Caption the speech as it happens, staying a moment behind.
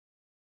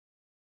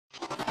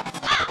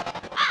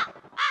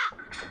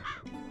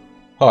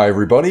Hi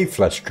everybody,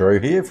 Flash Crow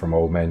here from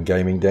Old Man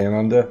Gaming Down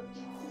Under.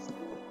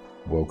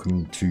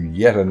 Welcome to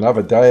yet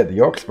another day at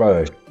the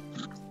Oxbow.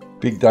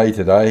 Big day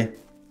today.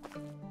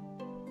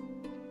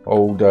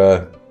 Old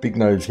Big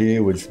Nose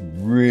here was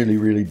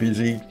really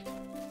busy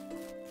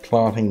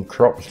planting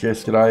crops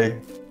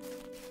yesterday.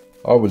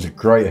 I was a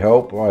great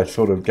help. I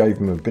sort of gave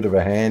him a bit of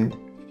a hand.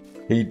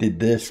 He did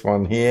this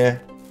one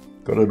here,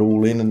 got it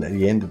all in at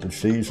the end of the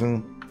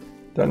season.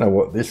 Don't know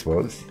what this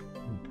was.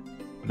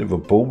 Bit of a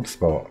bald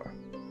spot.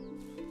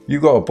 You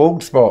got a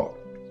bald spot.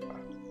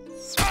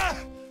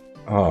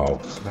 Oh,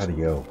 bloody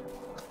hell.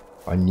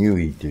 I knew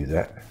he'd do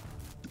that.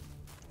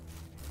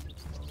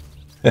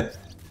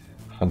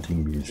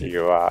 Hunting music.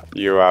 You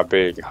are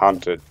being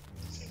hunted.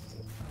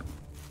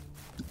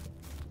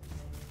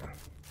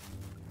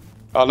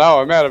 Oh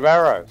no, I'm out of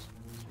arrows.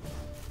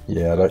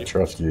 Yeah, I don't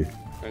trust you.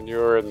 And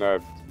you're in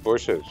the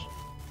bushes.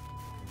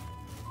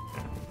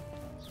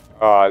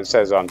 Oh, it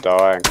says I'm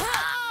dying.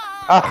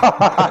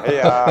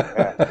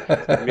 Yeah.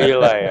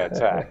 Melee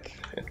attack.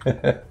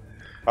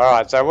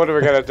 Alright, so what are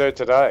we going to do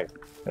today?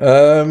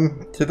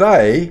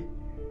 Today,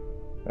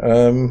 I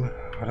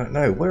don't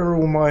know, where are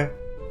all my...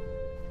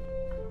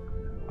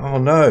 Oh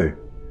no.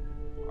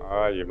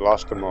 Oh, you've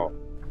lost them all.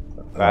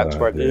 That's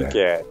what you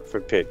get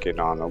for picking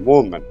on a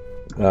woman.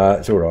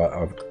 It's alright,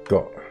 I've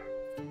got...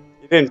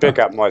 You didn't pick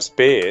up my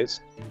spears.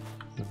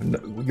 No,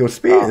 your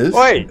spears?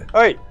 Oh,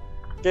 wait,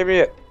 give me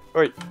it.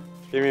 Wait.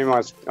 Give me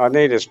my... I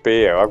need a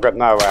spear. I've got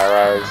no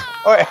arrows.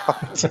 Oh,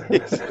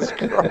 Jesus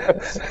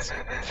Christ.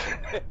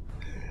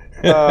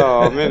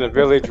 Oh, I'm in a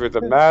village with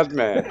a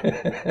madman.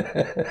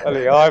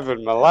 Bloody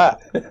Ivan Milat.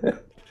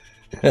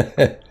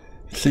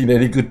 Seen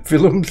any good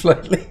films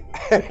lately?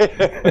 Ivan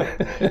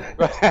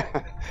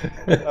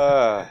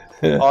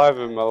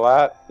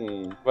Milat.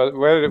 And,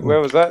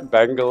 where was that?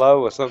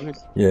 Bangalow or something?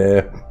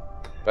 Yeah.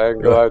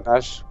 Bangalow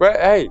Nash.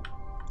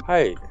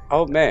 Hey,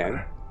 old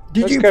man.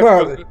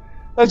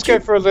 Let's go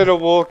for a little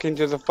walk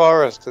into the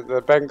forest at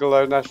the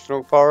Bangalow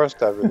National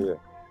Forest over here.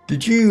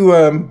 Did you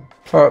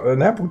plant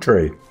an apple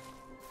tree?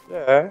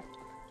 Yeah.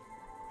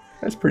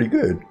 That's pretty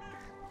good.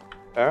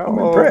 Yeah, I'm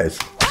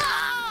impressed.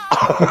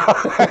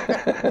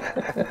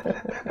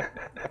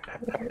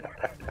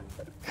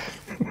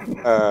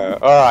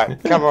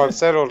 Alright, come on,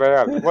 settle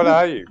down. What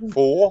are you,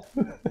 4?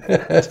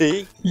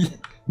 T?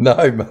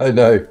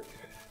 No.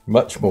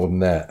 Much more than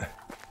that.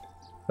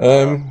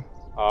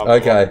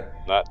 Okay.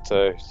 That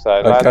too. So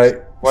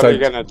okay. What are you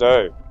going to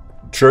do?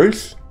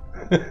 Truce?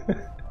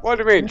 What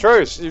do you mean,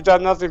 truce? You've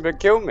done nothing but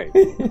kill me.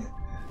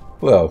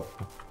 Well.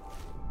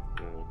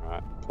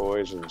 Alright,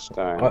 poison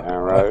stone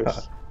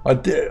arrows. I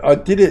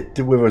did it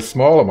with a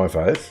smile on my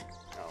face.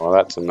 Well,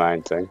 that's the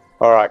main thing.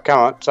 Alright, come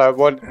on. So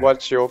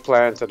what's your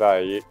plan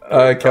today?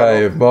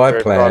 Okay, my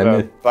plan...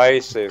 We've got a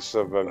basis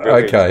of a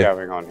village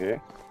going on here.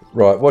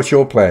 Right, what's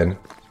your plan?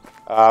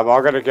 I'm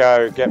going to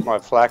go get my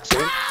flax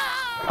in.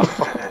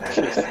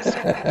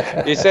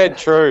 You said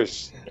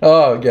truce.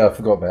 Oh, yeah, I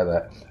forgot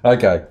about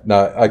that.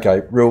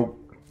 Okay, real...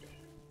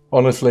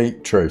 Honestly,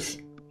 truce.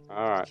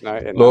 Alright,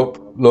 no.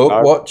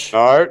 Look, watch.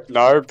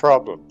 No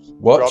problems.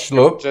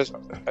 Look.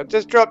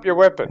 Just drop your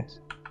weapons.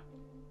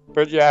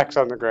 Put your axe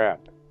on the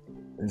ground.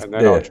 And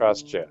then I'll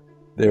trust you.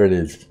 There it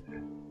is.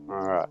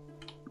 Alright.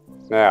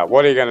 Now,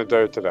 what are you going to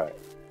do today?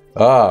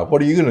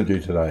 What are you going to do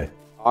today?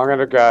 I'm going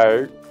to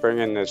go bring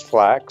in this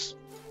flax.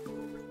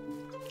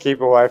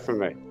 Keep away from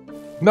me.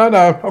 No,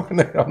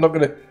 I'm not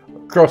gonna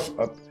cross.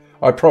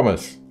 I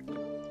promise.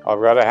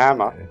 I've got a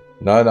hammer.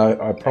 No,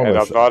 I promise. And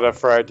I'm not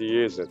afraid to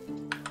use it.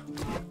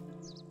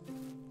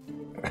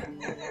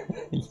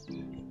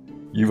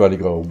 You've only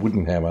got a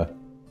wooden hammer.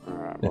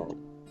 Alright, well,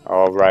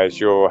 I'll raise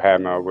your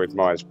hammer with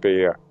my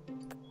spear.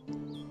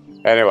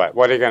 Anyway,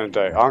 what are you going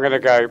to do? I'm going to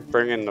go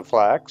bring in the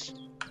flax.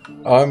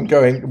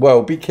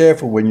 Well, be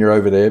careful when you're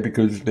over there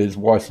because there's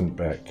Weissent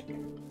back.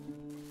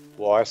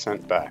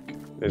 Weissent back?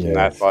 Isn't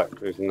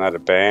that a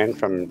band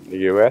from the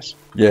US?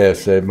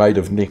 Yes, they're made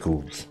of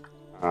nickels.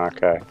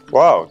 Okay.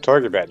 Whoa,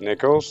 talking about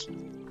nickels.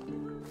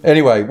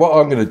 Anyway, what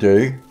I'm going to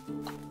do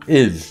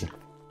is,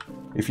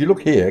 if you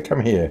look here,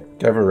 come here,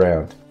 gather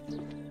around.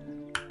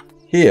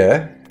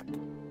 Here,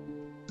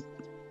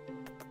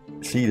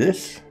 see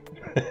this?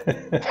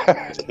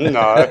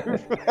 No.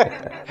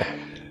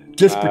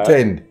 Just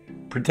pretend.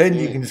 Pretend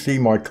you can see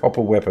my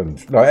copper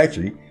weapons. No,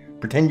 actually,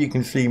 pretend you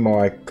can see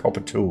my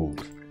copper tools.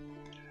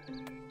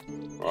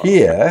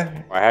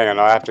 Here. Well, hang on,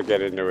 I have to get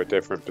into a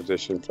different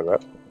position for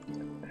that.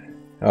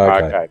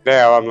 Okay.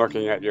 Now I'm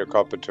looking at your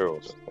copper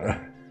tools.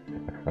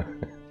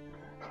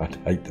 I'd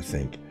hate to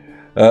think.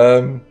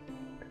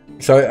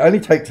 So it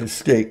only takes a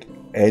stick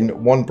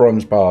and 1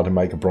 bronze bar to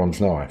make a bronze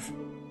knife.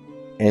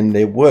 And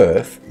they're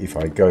worth, if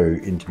I go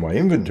into my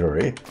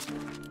inventory,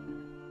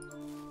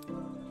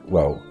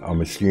 well,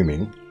 I'm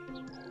assuming,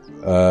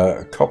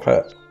 a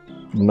copper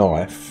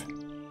knife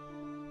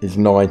is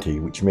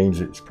 90, which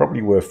means it's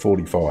probably worth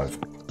 45.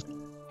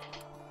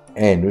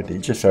 And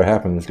it just so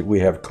happens that we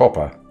have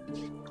copper.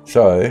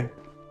 So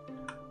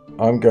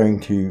I'm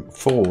going to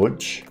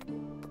forge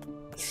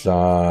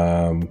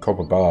some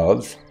copper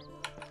bars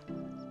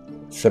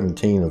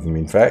 17 of them,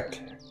 in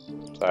fact.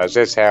 So is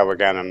this how we're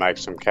going to make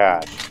some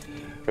cash?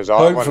 Because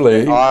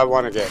Hopefully, I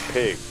want to get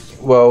pigs.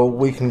 Well,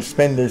 we can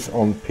spend this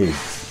on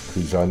pigs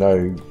because I know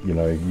you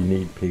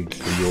need pigs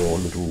for your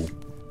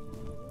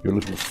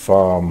little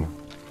farm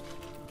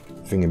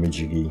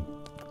thingamajiggy.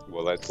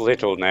 Well, it's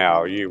little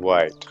now. You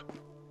wait.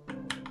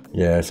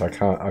 Yes, I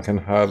can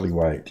hardly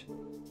wait.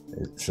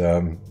 It's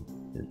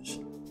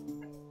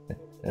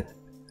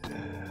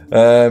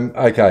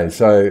okay.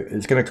 So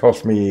it's going to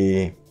cost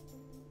me.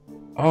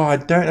 Oh, I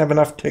don't have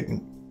enough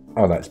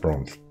Oh, that's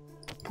bronze.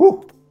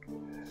 Whew.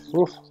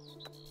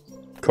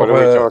 What are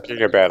we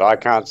talking about? I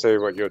can't see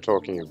what you're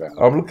talking about.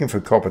 I'm looking for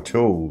copper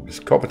tools.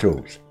 Copper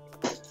tools.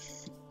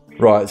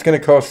 Right, it's going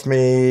to cost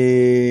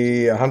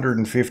me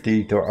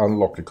 150 to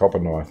unlock the copper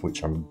knife,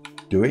 which I'm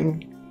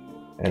doing.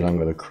 And I'm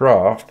going to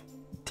craft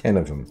 10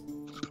 of them.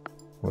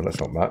 Well, that's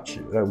not much.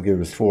 That will give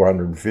us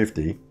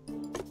 450.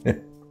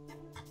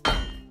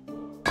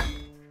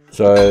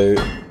 So...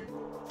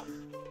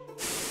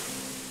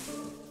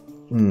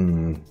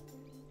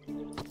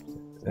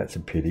 That's a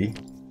pity.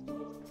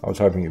 I was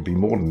hoping it'd be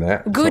more than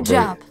that. Good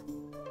job.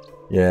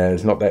 Yeah,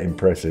 it's not that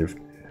impressive.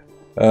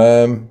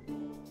 How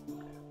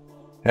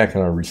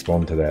can I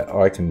respond to that?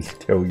 I can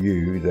tell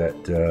you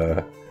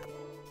that...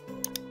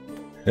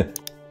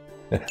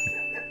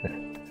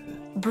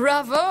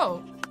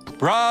 Bravo!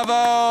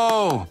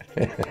 Bravo!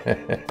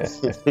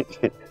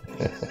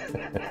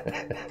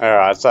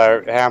 Alright,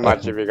 so how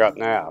much have you got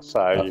now?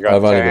 So you got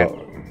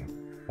 10?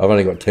 I've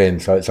only got 10,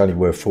 so it's only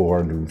worth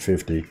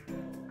 450.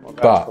 Well,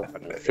 that's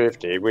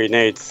 450. We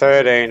need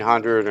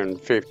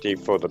 1,350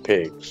 for the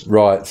pigs.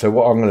 Right, so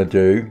what I'm going to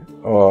do...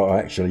 Oh,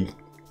 actually...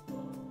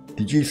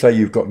 Did you say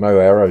you've got no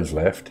arrows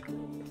left?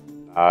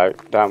 No,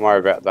 don't worry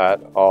about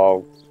that.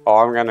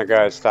 I'm going to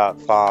go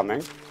start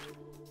farming.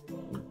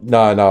 No,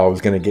 I was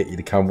going to get you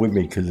to come with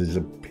me because there's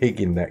a pig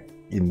in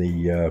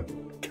the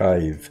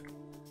cave.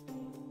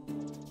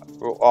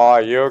 Oh,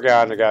 you're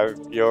going to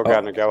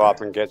go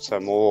up and get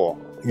some more.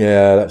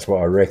 Yeah, that's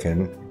what I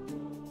reckon.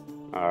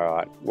 All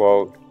right.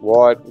 Well,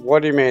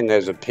 what do you mean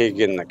there's a pig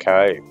in the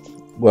cave?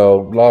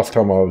 Well, last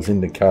time I was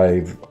in the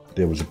cave,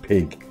 there was a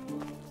pig,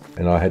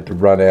 and I had to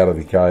run out of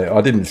the cave.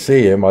 I didn't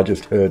see him; I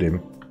just heard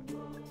him.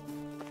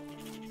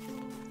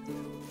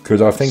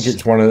 Because I think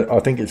it's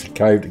a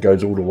cave that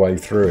goes all the way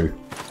through.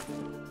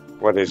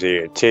 What is he?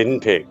 A tin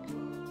pig?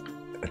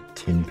 A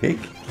tin pig?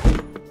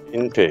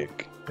 Tin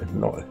pig.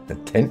 Not a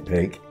tent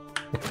pig.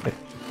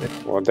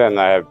 Well, then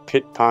they have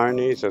pit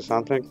ponies or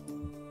something.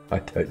 I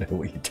don't know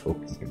what you're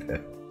talking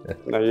about.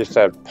 They used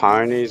to have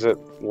ponies that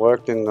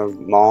worked in the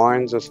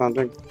mines or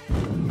something.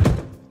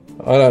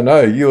 I don't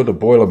know. You're the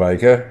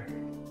Boilermaker.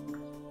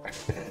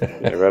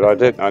 Yeah,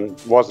 but I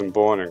wasn't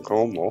born in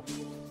Cornwall.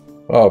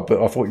 Oh,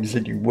 but I thought you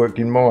said you worked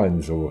in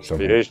mines or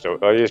something. I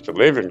used to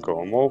live in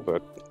Cornwall,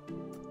 but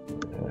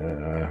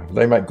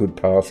they make good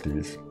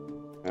pasties.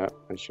 Yeah,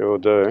 they sure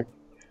do.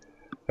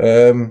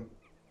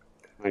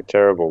 Make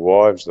terrible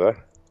wives, though.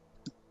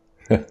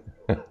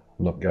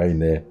 Not going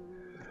there.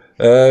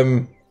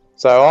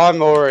 So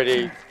I'm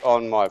already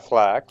on my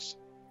flax.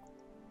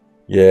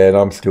 Yeah, and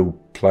I'm still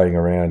playing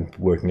around,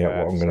 working out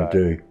what I'm going to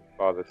do.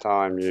 By the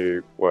time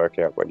you work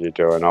out what you're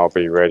doing, I'll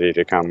be ready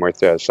to come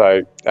with you.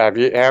 So, how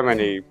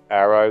many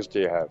arrows do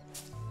you have?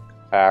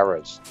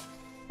 Arrows.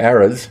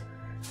 Arrows?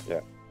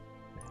 Yeah.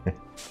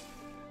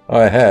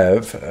 I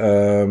have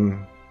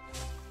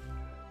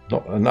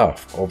not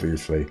enough,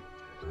 obviously.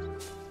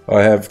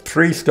 I have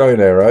 3 stone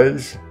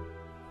arrows.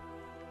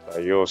 So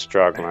you're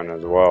struggling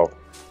as well.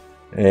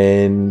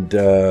 And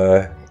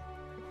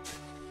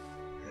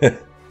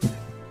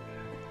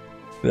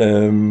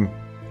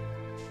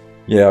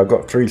yeah, I've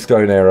got 3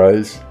 stone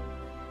arrows.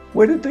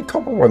 Where did the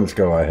copper ones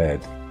go I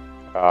had?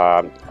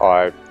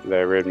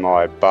 They're in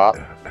my butt.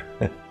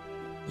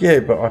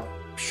 Yeah, but I'm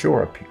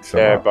sure I picked some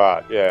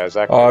up. Yeah,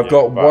 exactly. I've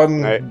got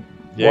one.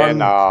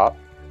 Nah.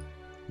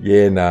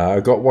 Yeah, nah.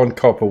 I've got 1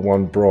 copper,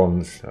 1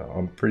 bronze.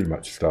 I'm pretty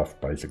much stuffed,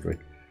 basically.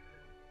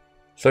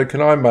 So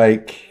can I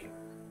make...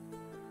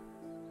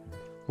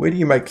 Where do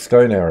you make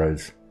stone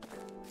arrows?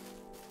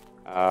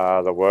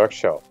 The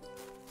workshop.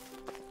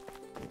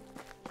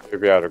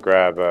 You'll be able to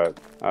grab a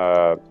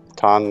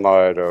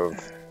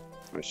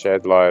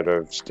shed load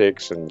of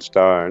sticks and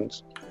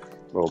stones.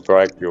 Will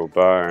break your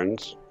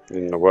bones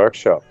in the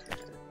workshop.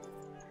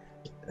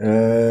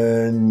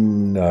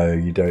 No,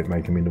 you don't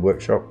make them in the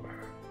workshop.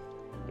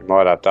 You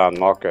might have to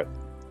unlock it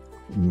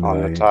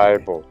on the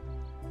table.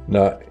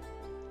 No,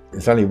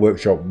 it's only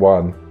workshop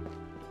 1.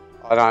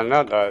 I don't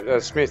know, the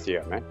smithy,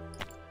 I mean.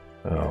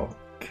 Oh.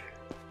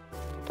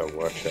 The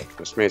workshop,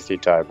 the smithy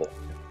table.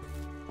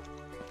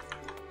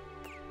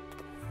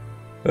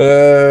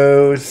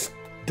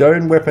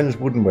 Stone weapons,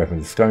 wooden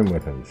weapons, stone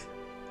weapons.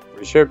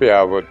 We should be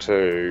able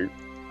to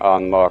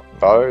unlock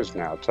bows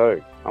now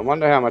too. I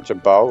wonder how much a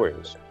bow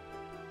is.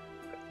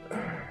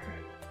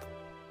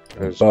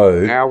 A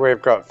bow? Now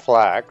we've got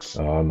flax.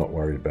 Oh, I'm not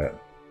worried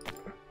about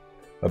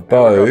a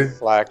bow. We've got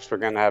flax, we're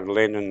going to have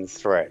linen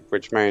thread,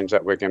 which means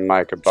that we can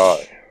make a bow.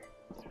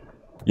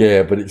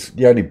 Yeah, but it's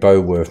the only bow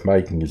worth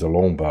making is a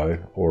longbow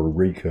or a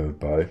recurve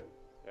bow.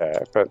 Yeah,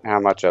 but how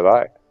much are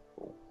they?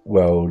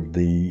 Well,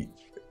 the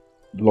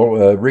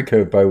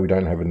recurve bow, we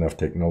don't have enough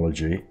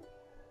technology,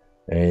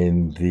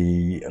 and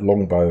the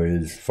longbow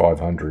is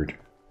 500.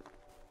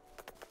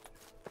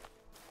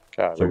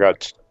 Okay, we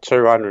got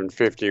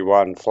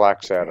 251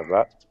 flax out of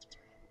that.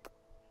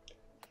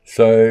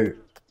 So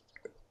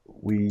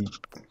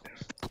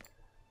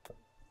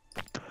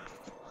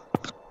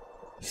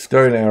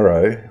stone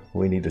arrow,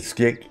 we need a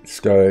stick,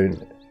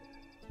 stone,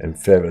 and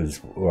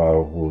feathers.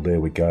 Well, there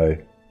we go.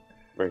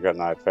 We've got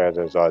no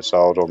feathers. I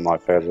sold all my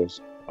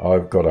feathers.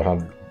 I've got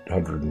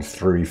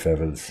 103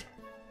 feathers.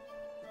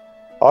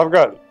 I've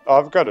got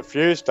a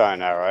few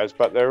stone arrows,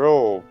 but they're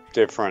all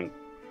different.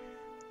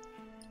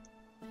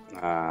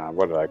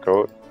 What do they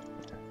call it?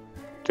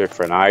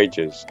 Different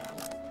ages.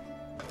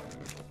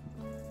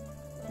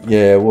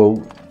 Yeah, well,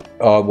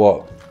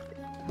 what?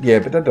 Yeah,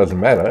 but that doesn't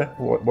matter.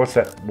 What's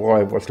that?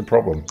 Why? What's the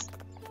problem?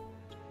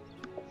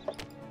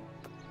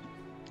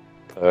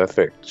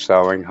 Perfect.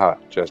 Sewing hut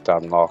just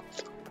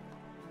unlocked.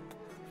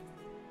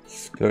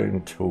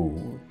 Stone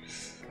tools.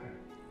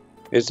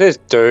 Is this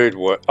dude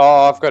work?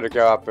 Oh, I've got to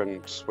go up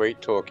and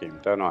sweet talk him,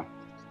 don't I?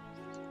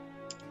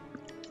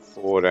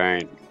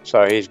 14.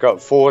 So he's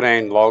got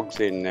 14 logs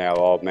in now,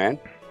 old man.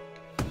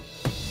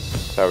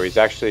 So he's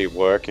actually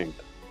working.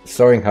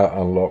 Sewing hut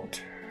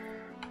unlocked.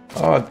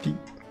 Oh,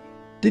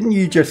 didn't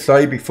you just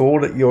say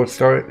before that your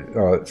stone...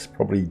 Oh, it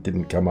probably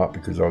didn't come up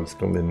because I was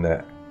still in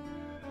that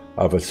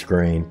other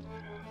screen.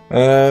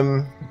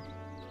 Stone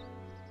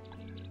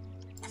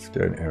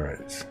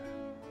arrows.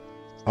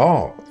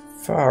 Oh,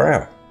 far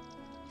out.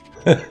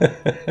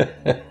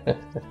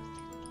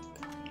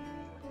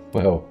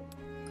 Well,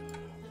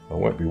 I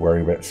won't be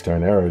worrying about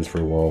stone arrows for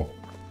a while.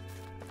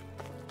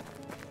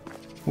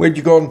 Where'd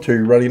you gone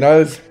to, Runny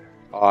Nose?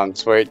 I'm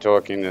sweet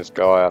talking this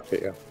guy up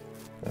here.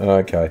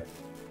 Okay.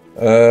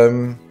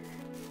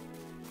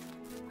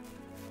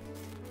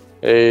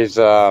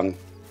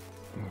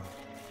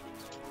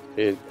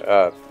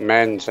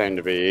 Men seem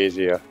to be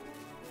easier.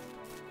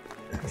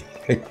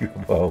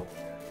 Well,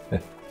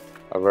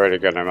 I've already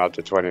got him up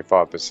to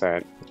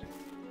 25%.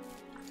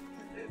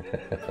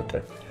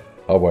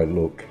 I won't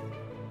look.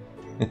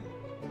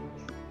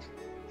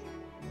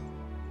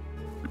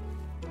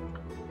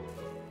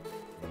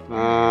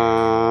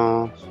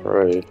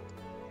 3.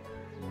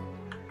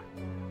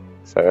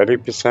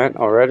 30%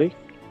 already?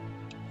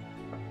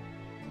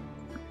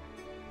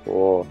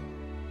 4.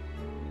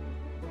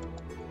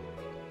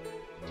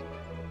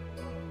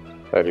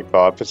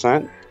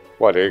 35%?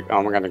 What,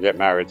 I'm going to get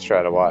married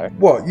straight away?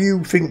 What,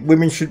 you think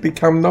women should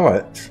become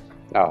knights?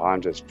 No,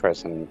 I'm just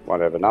pressing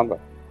whatever number.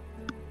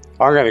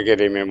 I'm going to get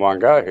him in one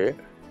go here.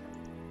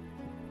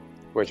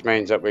 Which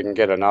means that we can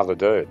get another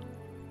dude.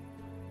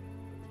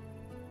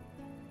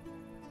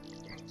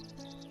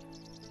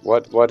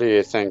 What do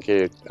you think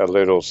here? A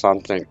little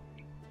something?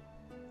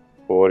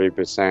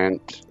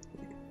 40%?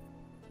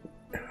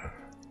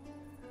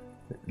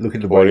 Look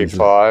at the way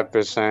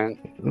 45%?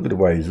 Look at the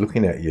way he's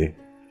looking at you.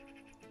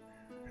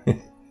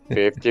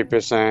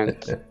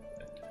 50%?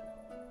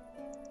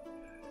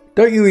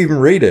 Don't you even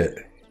read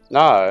it?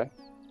 No.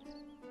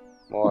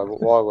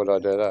 Why would I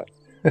do that?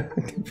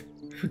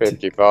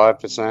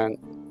 55%?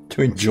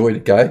 To enjoy the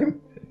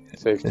game?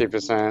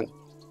 60%?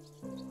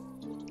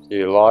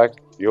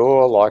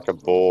 You're like a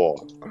bore.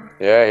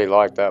 Yeah, he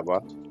liked that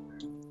one.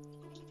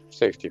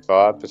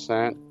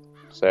 65%?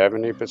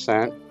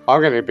 70%?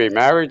 I'm going to be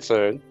married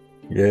soon.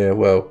 Yeah,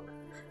 well.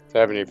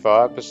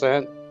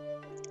 75%?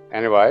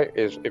 Anyway,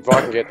 if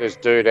I can get this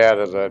dude out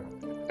of the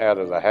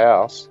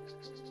house.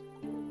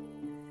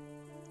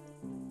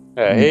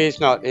 Yeah, he's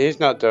not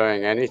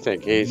doing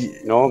anything.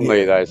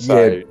 Normally they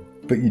say. Yeah,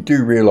 but you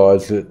do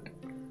realise that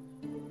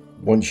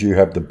once you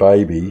have the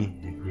baby,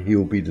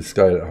 he'll be the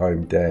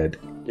stay-at-home dad.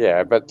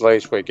 Yeah, but at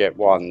least we get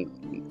one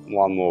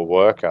more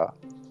worker.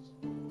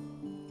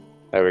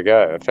 There we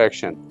go.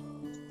 Affection.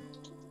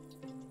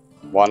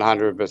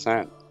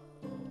 100%.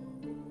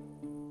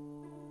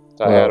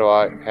 So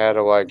how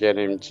do I get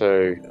him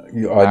to?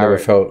 I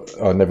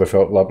never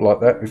felt love like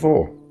that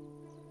before.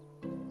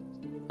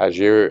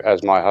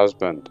 As my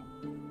husband.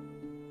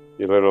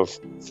 You little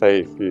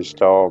thief! You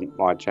stole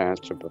my chance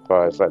to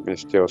propose. Let me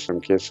steal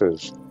some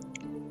kisses.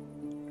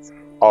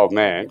 Oh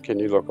man, can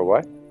you look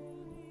away?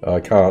 I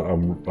can't.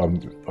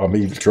 I'm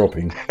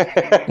eavesdropping.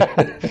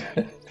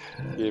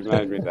 You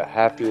made me the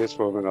happiest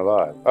woman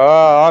alive.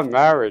 Oh, I'm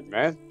married,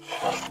 man.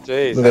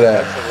 Jeez, look at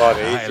that. That's a lot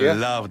easier. I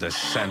love the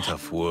scent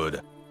of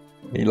wood.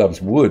 He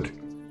loves wood.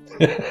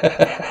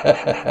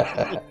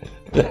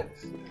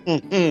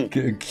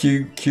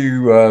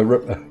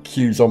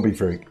 Cue zombie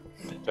freak.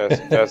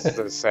 Just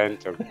the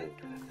scent of wood.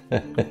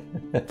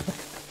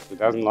 He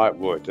doesn't like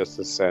wood, just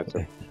the scent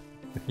of.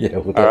 Yeah.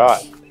 Well, all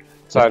right.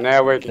 So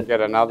now we can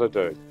get another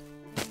dude.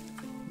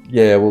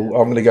 Yeah. Well,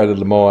 I'm going to go to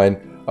the mine.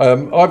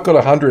 I've got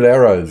 100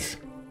 arrows.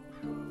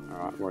 All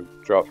right, we'll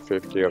drop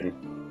 50 of them.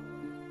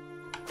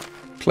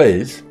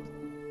 Please.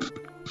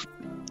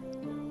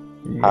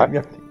 Huh?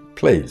 Yeah,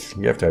 Please,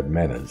 you have to have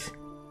manners.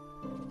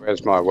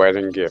 Where's my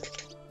wedding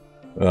gift?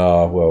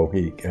 Ah, well,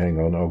 hang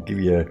on, I'll give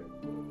you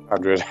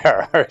 100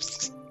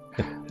 arrows.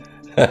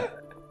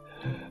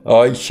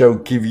 I shall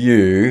give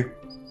you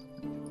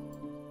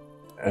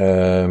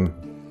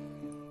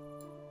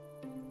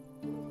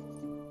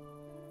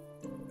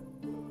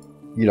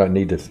you don't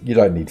need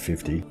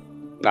 50.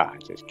 Nah,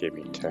 just give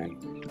me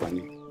 10,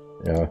 20.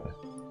 Yeah.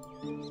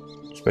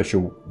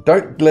 Special.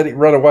 Don't let it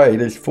run away.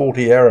 There's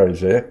 40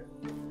 arrows there.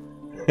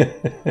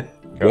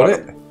 Got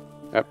it?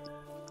 Yep.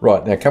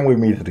 Right, now come with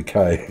me to the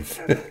cave.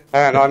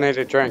 And I need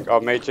a drink. I'll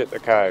meet you at the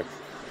cave.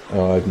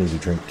 Oh, I'd need a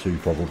drink too,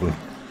 probably.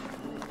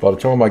 By the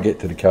time I get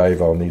to the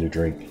cave, I'll need a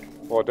drink.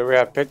 Or do we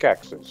have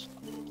pickaxes?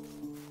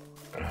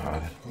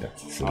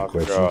 That's a silly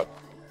question.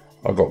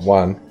 I've got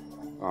one.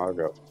 I've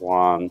got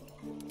one.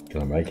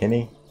 Can I make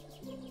any?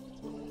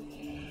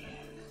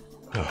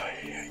 Oh,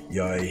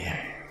 yay.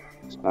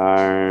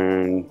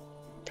 Stone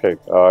pick.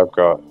 I've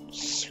got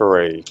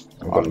 3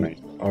 on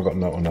me. I've got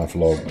not enough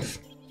logs.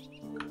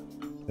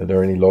 Are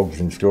there any logs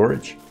in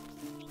storage?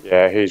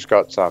 Yeah, he's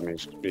got some.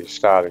 He's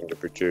starting to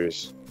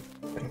produce.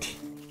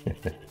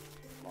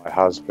 My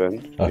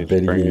husband is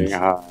bringing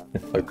home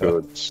the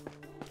goods.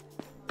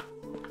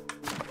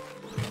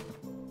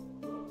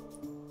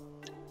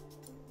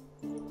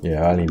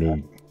 Yeah, I only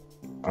need...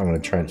 I'm going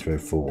to transfer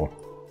 4.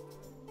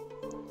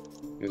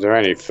 Is there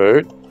any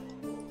food?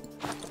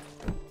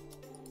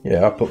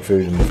 Yeah, I put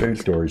food in the food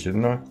storage,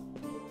 didn't I?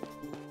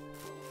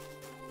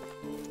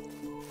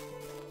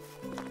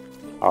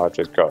 Oh, I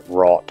just got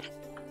rot.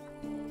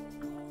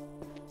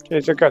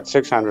 Jeez, I got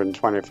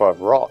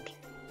 625 rot.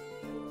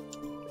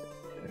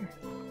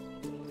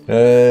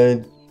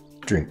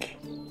 Drink.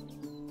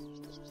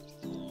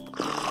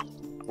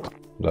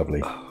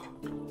 Lovely.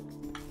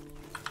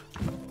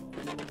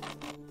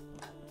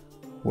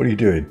 What are you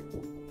doing?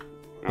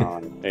 Oh,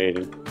 I'm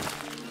eating.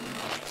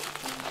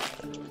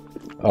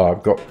 Oh,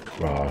 I've got...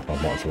 Oh, I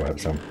might as well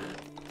have some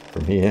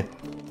from here.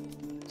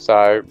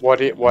 So,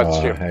 what's your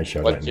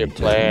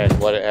plan?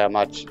 What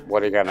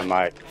are you going to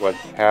make?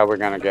 How are we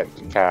going to get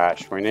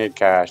cash? We need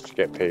cash to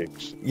get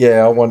pigs.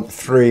 Yeah, I want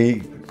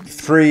three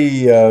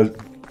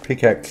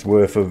pickaxe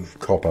worth of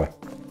copper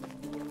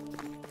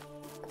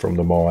from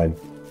the mine.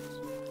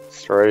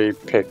 3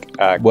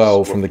 pickaxe.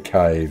 Well, from the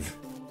cave.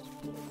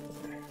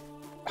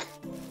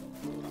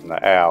 From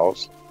the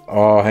owls.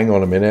 Oh, hang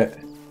on a minute.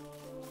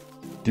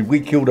 Did we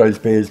kill those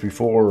bears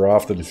before or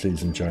after the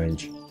season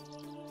change?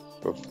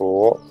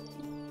 Before.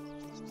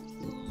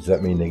 Does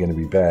that mean they're going to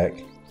be back?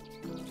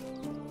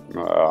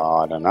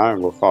 I don't know.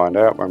 We'll find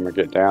out when we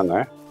get down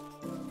there.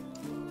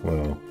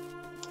 Well.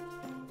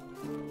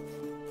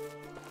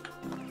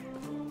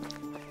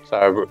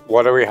 So,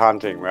 what are we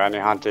hunting? We're only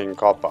hunting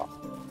copper.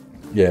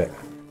 Yeah.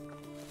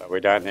 So we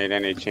don't need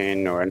any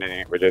tin or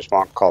anything. We just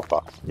want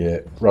copper. Yeah.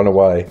 Run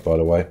away, by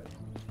the way.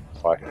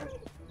 Bye.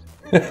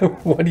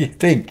 What do you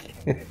think?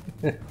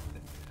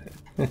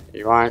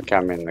 You won't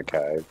come in the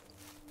cave.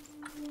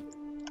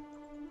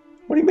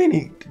 What do you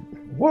mean?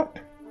 What?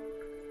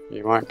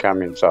 You won't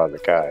come inside the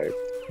cave.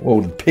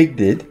 Well, the pig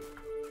did.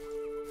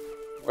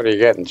 What are you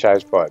getting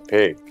chased by a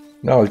pig?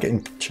 No, I was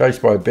getting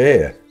chased by a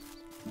bear.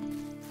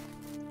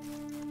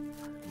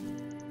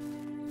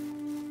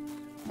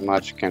 How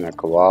much can a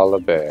koala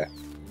bear?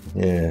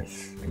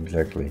 Yes,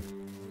 exactly.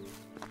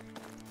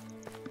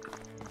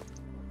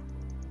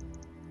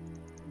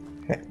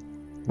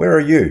 Where are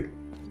you?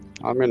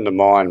 I'm in the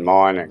mine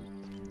mining.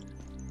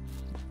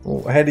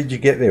 Well, how did you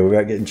get there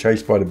without getting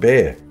chased by the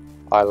bear?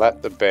 I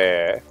let the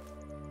bear.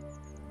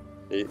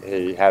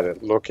 He had a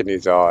look in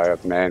his eye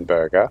of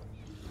Man-burger.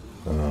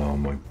 Oh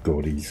my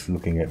God, he's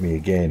looking at me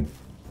again.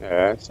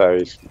 Yeah, so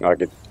I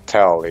could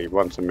tell he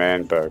wants a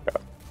Man-burger.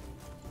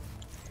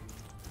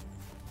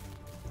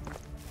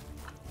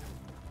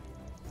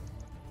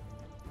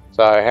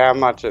 So how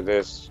much of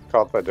this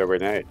copper do we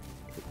need?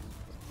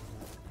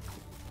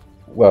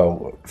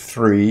 Well,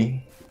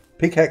 3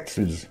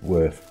 pickaxes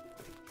worth.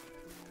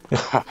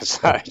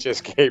 So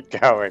just keep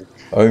going.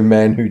 Oh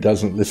man who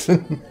doesn't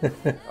listen.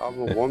 I'm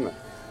a woman.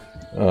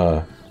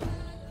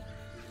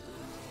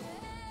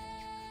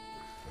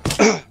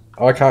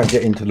 I can't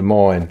get into the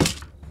mine.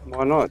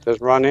 Why not?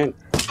 Just run in.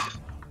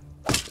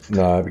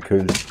 No,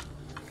 because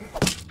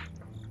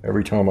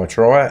every time I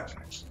try it,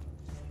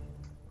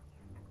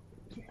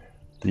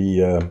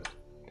 the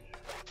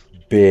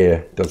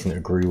bear doesn't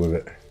agree with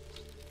it.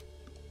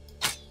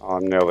 I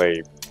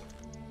nearly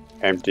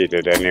emptied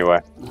it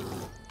anyway.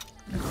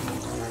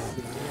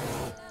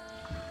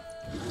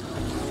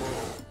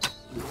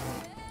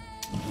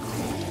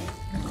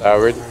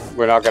 So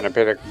we're not going to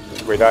pick it.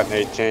 We don't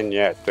need tin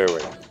yet, do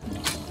we?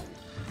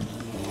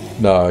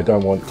 No, I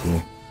don't want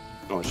to.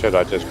 Or should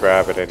I just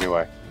grab it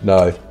anyway?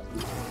 No.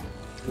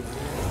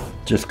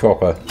 Just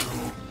copper.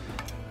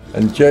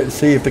 And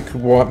see if the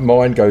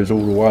mine goes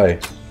all the way.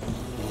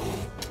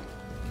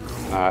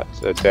 No,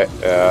 it's a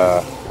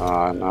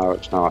no,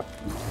 it's not.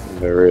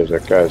 There is.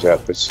 It goes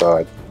out this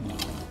side.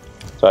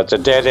 So it's a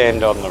dead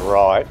end on the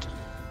right.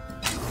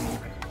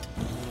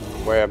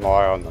 Where am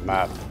I on the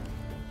map?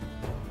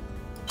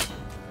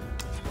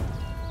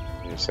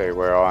 you see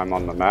where I'm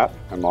on the map?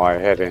 Am I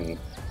heading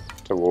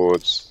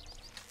towards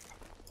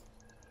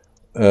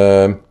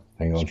Hang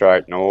on.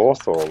 straight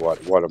north, or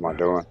what? What am I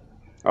doing?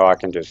 Oh, I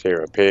can just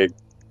hear a pig.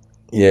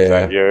 Yeah. Is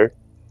that you?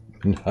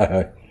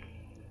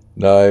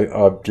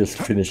 No, I've just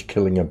finished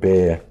killing a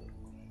bear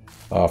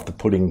after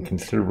putting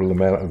considerable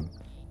amount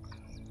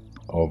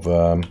of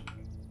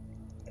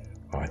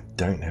I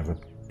don't have a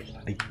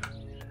bloody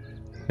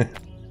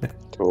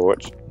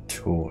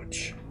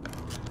torch.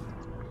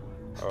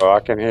 Oh, I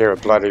can hear a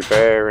bloody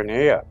bear in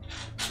here.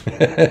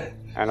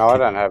 And I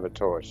don't have a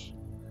torch.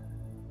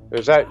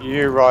 Is that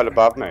you right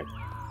above me?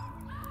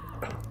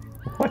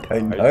 I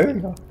don't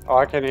know.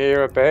 I can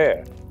hear a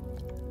bear.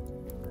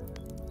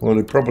 Well,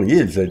 it probably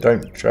is. They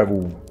don't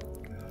travel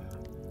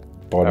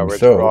by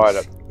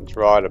themselves. It's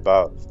right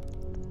above.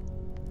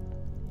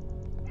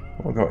 What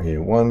have I got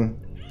here? One,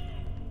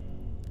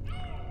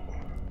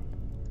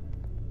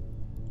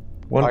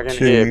 I can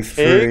 2, hear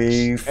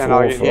 3, 4, and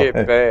I can hear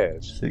 5,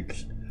 bears.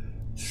 6,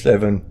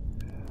 7.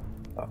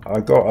 I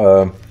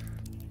got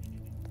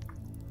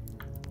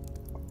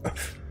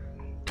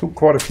took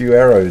quite a few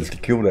arrows to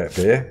kill that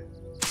bear.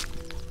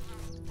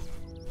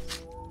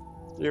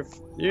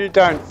 You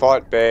don't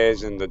fight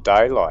bears in the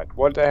daylight.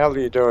 What the hell are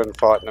you doing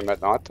fighting them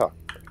at night time?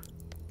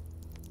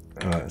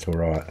 Oh, that's all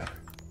right.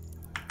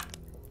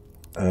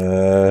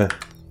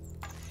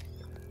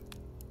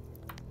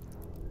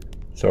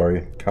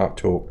 Sorry, can't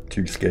talk.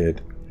 Too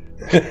scared.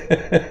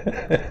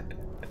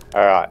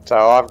 All right, so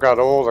I've got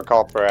all the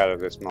copper out of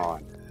this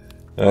mine.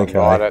 Okay.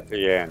 Right at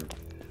the end,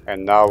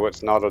 and no,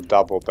 it's not a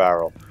double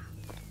barrel.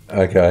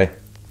 Okay.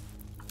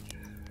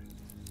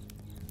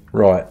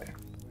 Right.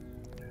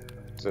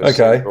 It's a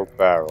single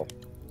barrel.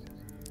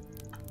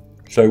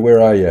 So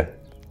where are you?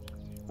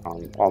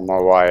 I'm on my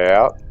way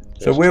out.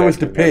 So where was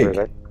the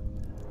pig?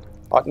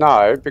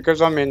 No,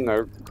 because I'm in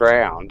the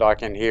ground, I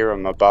can hear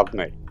them above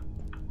me.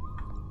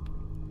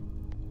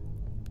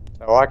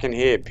 So I can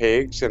hear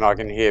pigs and I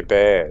can hear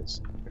bears.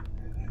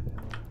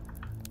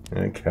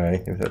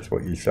 Okay, if that's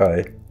what you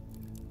say.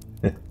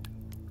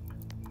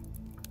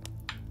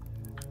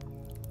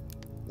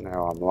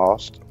 Now I'm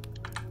lost.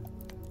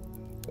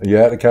 Are you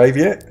out of the cave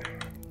yet?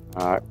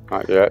 No,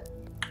 not yet.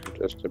 I'm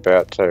just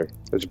about to.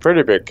 It's a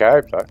pretty big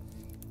cave though.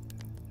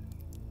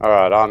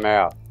 Alright, I'm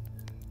out.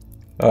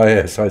 Oh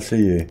yes, I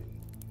see you.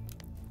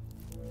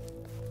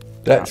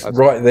 That's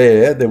right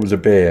there. There was a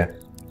bear.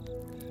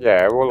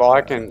 Yeah, well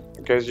I can,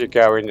 because you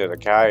go into the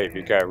cave,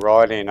 you go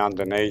right in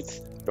underneath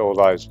all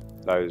those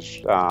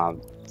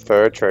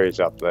fir trees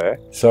up there.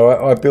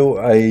 So I built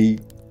a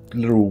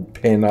little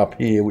pen up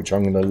here, which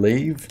I'm going to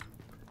leave.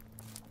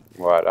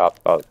 Right up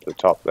at the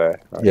top there.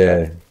 Okay.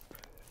 Yeah,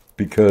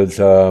 because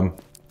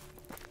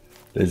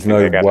there's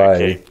no they're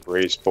way. Keep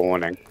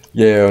respawning.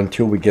 Yeah,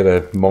 until we get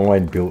a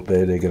mine built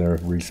there, they're going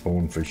to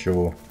respawn for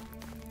sure.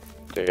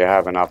 Do you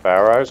have enough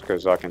arrows?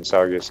 Because I can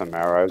sell you some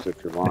arrows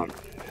if you want.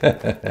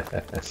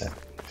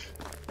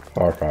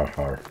 Har, har,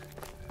 har.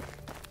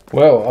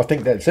 Well, I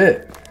think that's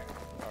it.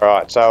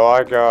 Alright, so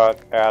I got,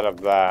 out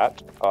of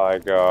that, I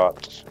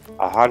got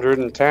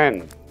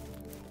 110.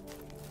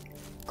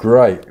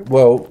 Great.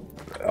 Well,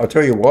 I'll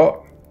tell you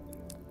what.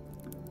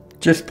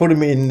 Just put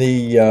them in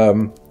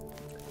the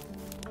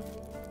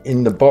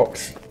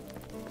box,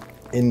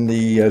 in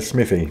the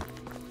smithy.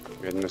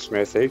 In the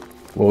smithy?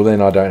 Well,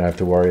 then I don't have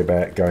to worry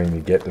about going to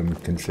get them,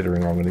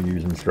 considering I'm going to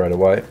use them straight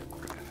away.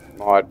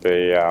 Might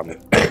be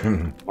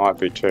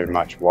too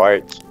much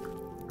weight.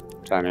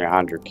 It's only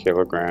 100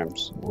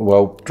 kilograms.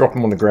 Well, drop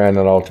them on the ground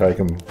and I'll take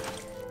them.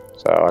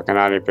 So I can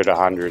only put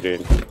 100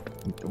 in.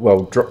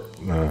 Well, drop.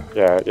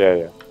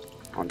 Yeah.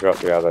 I'll drop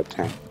the other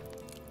 10.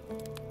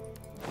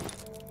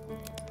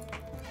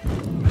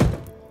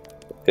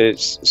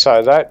 It's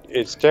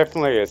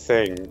definitely a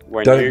thing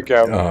when you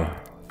go. Oh,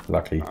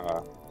 lucky.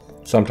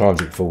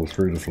 Sometimes it falls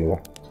through the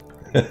floor.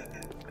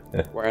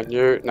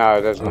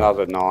 There's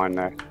another 9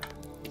 there.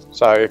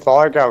 So if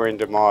I go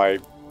into my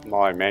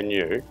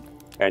menu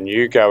and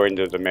you go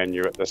into the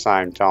menu at the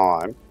same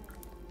time,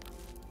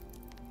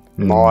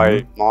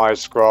 my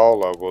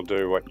scroller will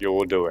do what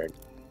you're doing.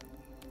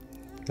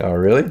 Oh,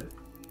 really?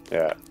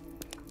 Yeah.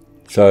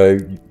 So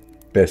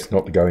best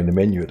not to go in the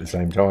menu at the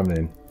same time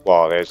then.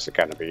 Well, it's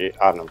going to be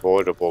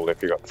unavoidable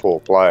if you've got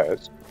 4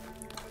 players.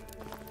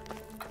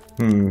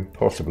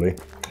 Possibly.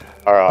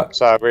 All right,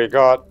 so we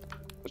got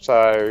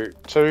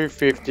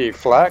 250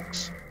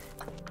 flax.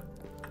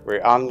 We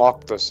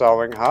unlocked the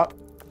sewing hut.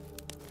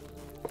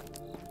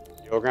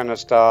 You're going to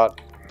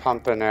start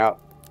pumping out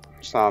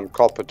some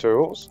copper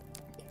tools.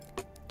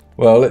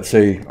 Well, let's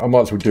see. I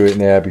might as well do it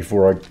now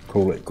before I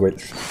call it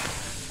quits.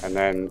 And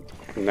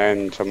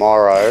then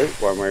tomorrow,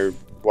 when we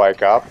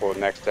wake up, or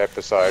next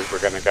episode, we're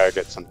going to go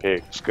get some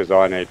pigs because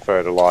I need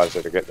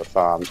fertilizer to get the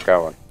farms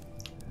going.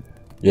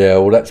 Yeah,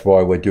 well, that's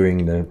why we're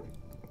doing the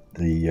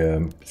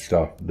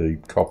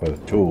copper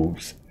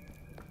tools,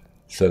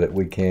 so that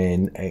we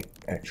can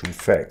actual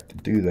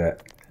fact do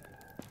that.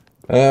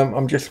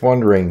 I'm just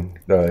wondering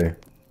though.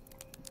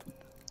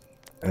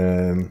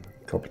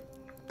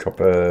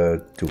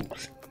 Copper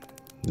tools,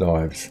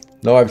 knives.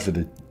 Knives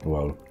are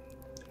well,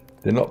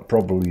 they're not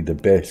probably the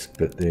best,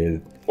 but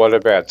they're... What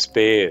about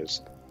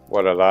spears?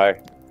 What are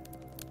they?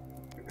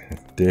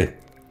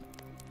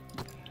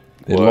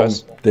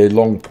 They're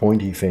long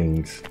pointy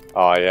things.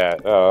 Oh yeah.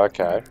 Oh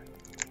okay.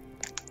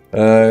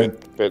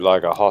 Bit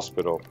like a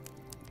hospital.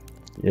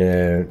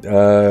 Yeah.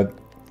 Oh,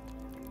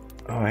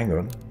 hang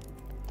on.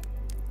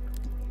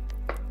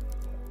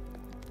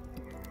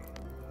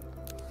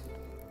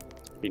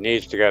 He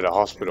needs to go to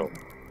hospital.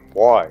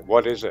 Why?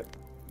 What is it?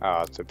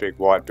 Oh, it's a big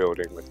white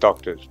building with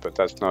doctors, but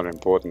that's not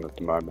important at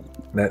the moment.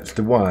 That's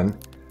the one.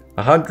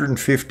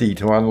 150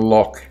 to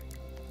unlock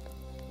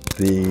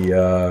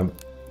the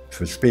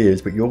for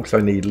spears, but you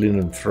also need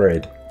linen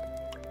thread.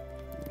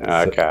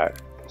 Okay.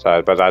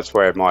 So, but that's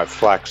where my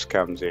flax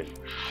comes in.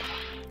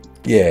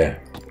 Yeah.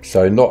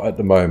 So not at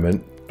the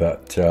moment,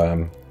 but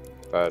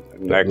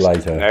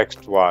later.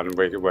 Next one,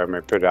 when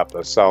we put up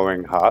the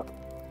sewing hut.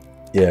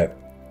 Yeah.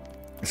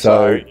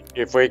 So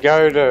if we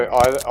go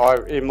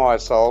to in my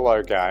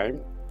solo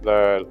game,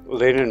 the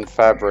linen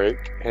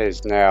fabric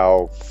is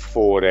now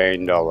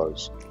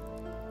 $14.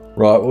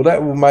 Right. Well,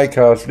 that will make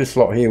us. This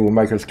lot here will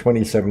make us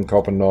 27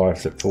 copper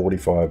knives at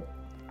 45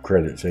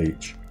 credits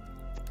each.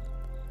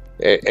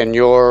 And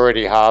you're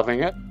already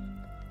halving it?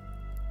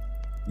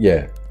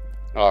 Yeah.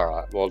 All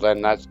right. Well,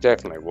 then that's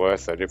definitely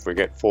worth it if we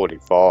get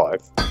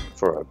 45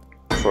 for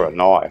a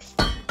knife.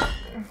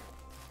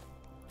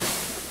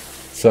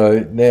 So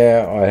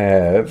now I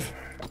have,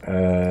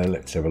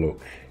 let's have a look.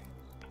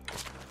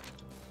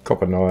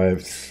 Copper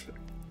knives.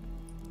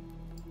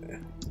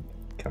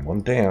 Come on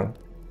down.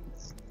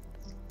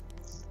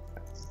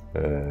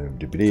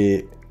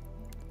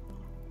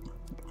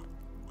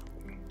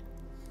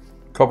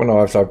 Copper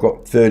knives, I've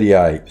got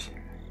 38.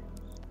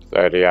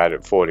 38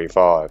 at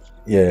 45.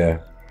 Yeah.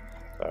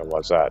 So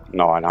what's that,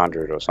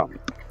 900 or something?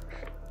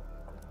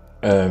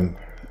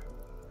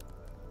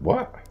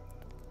 What?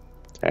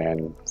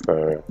 And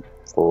for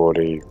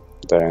 40,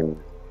 then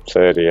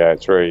 38,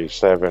 3,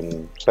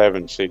 7,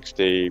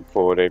 760,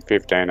 40,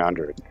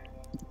 1500.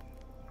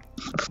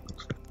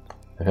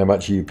 How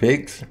much are your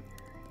pigs?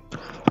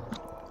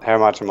 How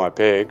much are my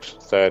pigs?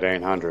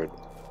 1300.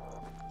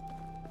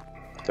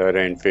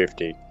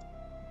 1350.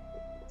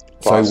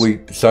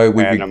 So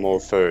we animal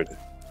food.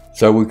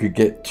 So we could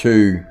get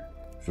two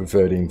for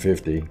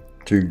 1350.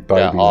 Two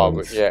baby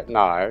ones. Yeah,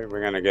 no,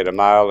 we're going to get a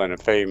male and a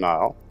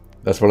female.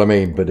 That's what I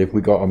mean. But if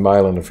we got a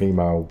male and a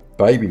female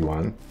baby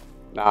one,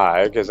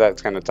 no, because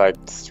that's going to take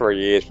 3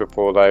 years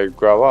before they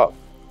grow up.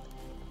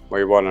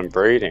 We want them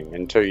breeding.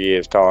 In 2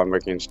 years' time, we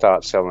can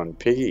start selling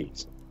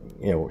piggies.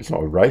 Yeah, well, it's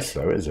not a race,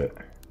 though, is it?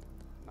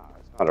 No,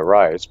 it's not a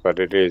race, but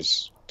it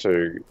is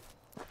to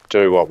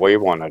do what we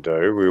want to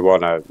do. We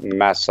want a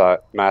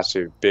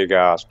massive,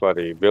 big-ass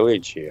bloody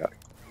village here.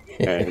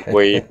 And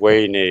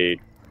we need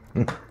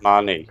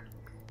money.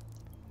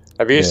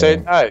 Have you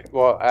seen?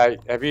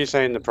 Have you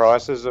seen the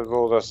prices of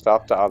all the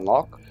stuff to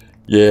unlock?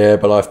 Yeah,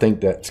 but I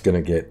think that's going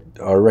to get.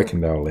 I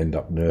reckon they'll end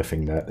up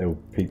nerfing that.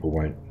 People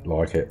won't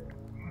like it.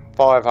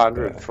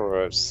 500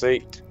 for a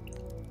seat.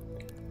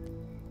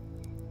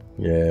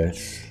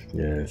 Yes,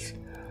 yes.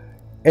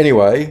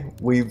 Anyway,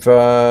 we've.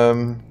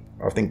 I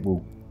think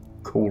we'll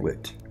call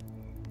it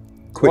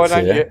quits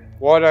here.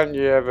 Why don't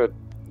you ever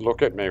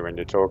look at me when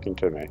you're talking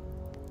to me?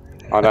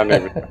 I don't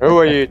even. Who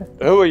are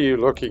you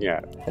looking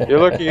at? You're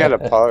looking at a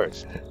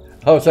post.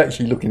 I was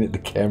actually looking at the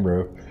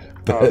camera.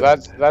 Oh,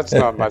 that's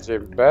not much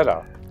even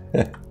better.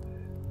 There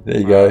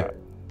you go.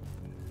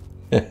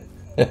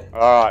 All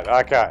right.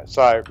 Okay.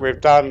 So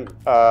we've done.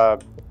 Why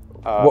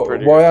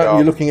aren't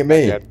you looking at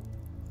me? Again.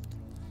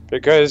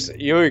 Because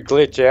you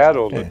glitch out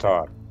all the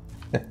time.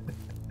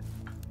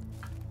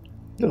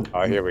 Look,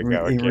 oh, here we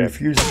go. He again.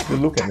 refuses to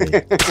look at me.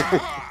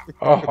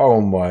 Oh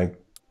my.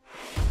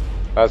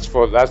 That's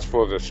for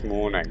this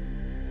morning.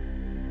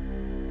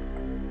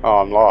 Oh,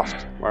 I'm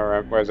lost.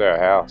 Where's our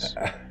house?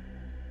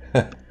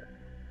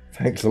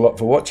 Thanks a lot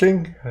for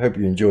watching. I hope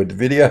you enjoyed the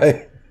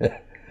video.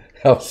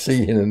 I'll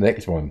see you in the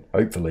next one,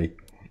 hopefully.